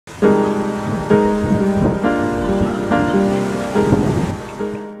Hello,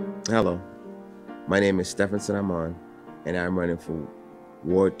 my name is Stephenson Aman, and I'm running for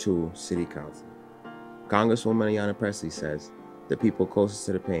Ward 2 City Council. Congresswoman Ayanna Pressley says the people closest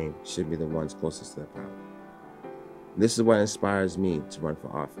to the pain should be the ones closest to the power. This is what inspires me to run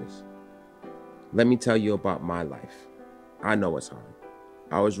for office. Let me tell you about my life. I know it's hard.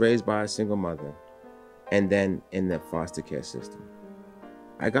 I was raised by a single mother and then in the foster care system.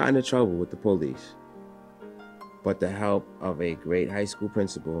 I got into trouble with the police, but the help of a great high school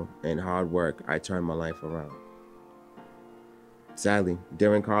principal and hard work, I turned my life around. Sadly,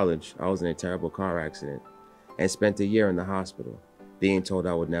 during college, I was in a terrible car accident and spent a year in the hospital, being told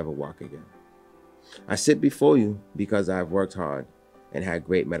I would never walk again. I sit before you because I've worked hard and had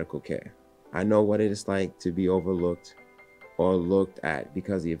great medical care. I know what it is like to be overlooked or looked at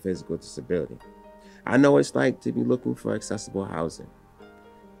because of your physical disability. I know what it's like to be looking for accessible housing.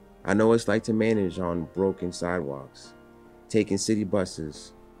 I know what it's like to manage on broken sidewalks, taking city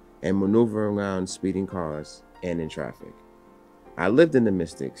buses, and maneuvering around speeding cars and in traffic. I lived in the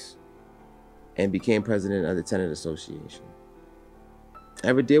Mystics and became president of the Tenant Association.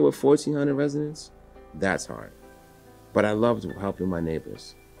 Ever deal with 1,400 residents? That's hard. But I loved helping my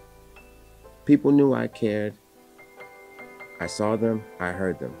neighbors. People knew I cared. I saw them, I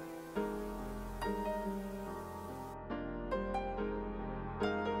heard them.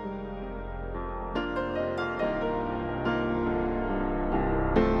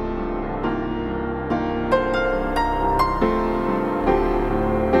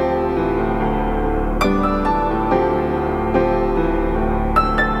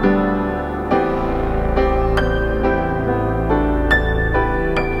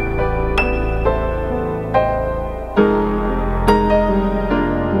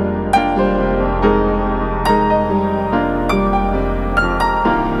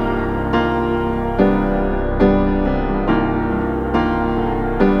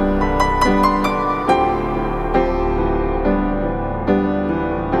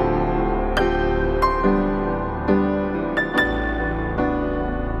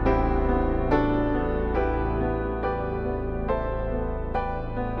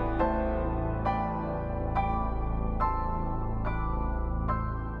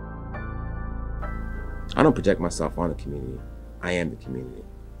 I don't project myself on the community. I am the community.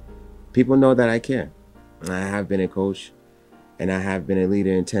 People know that I care. I have been a coach, and I have been a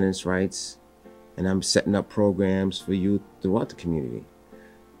leader in tenants' rights, and I'm setting up programs for youth throughout the community.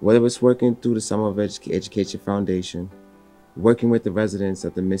 Whether it's working through the Somerville Education Foundation, working with the residents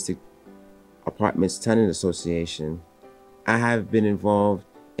of the Mystic Apartments Tenant Association, I have been involved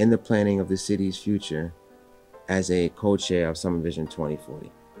in the planning of the city's future as a co-chair of Summer Vision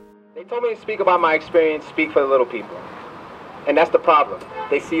 2040. They told me to speak about my experience, speak for the little people. And that's the problem.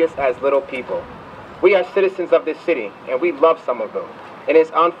 They see us as little people. We are citizens of this city, and we love Somerville. And it's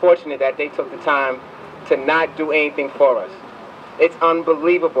unfortunate that they took the time to not do anything for us. It's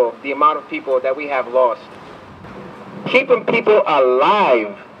unbelievable the amount of people that we have lost. Keeping people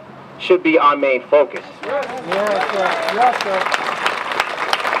alive should be our main focus. Yes, sir. Yes, sir.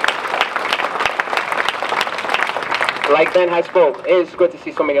 Like Ben has spoke, it is good to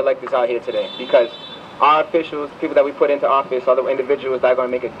see so many electeds out here today because our officials, people that we put into office, are the individuals that are going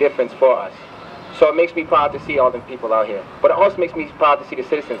to make a difference for us. So it makes me proud to see all the people out here. But it also makes me proud to see the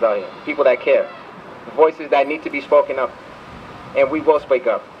citizens out here, people that care, the voices that need to be spoken up, and we will speak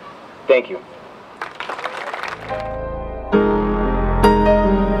up. Thank you.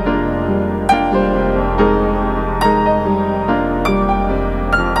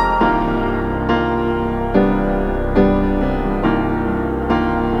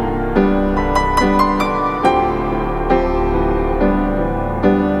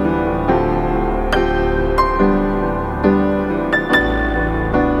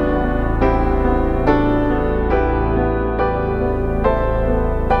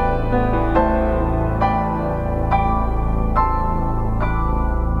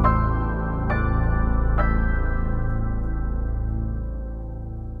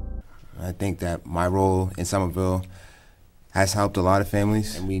 I think that my role in Somerville has helped a lot of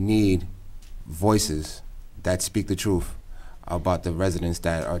families, and we need voices that speak the truth about the residents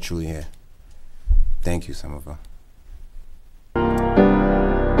that are truly here. Thank you, Somerville.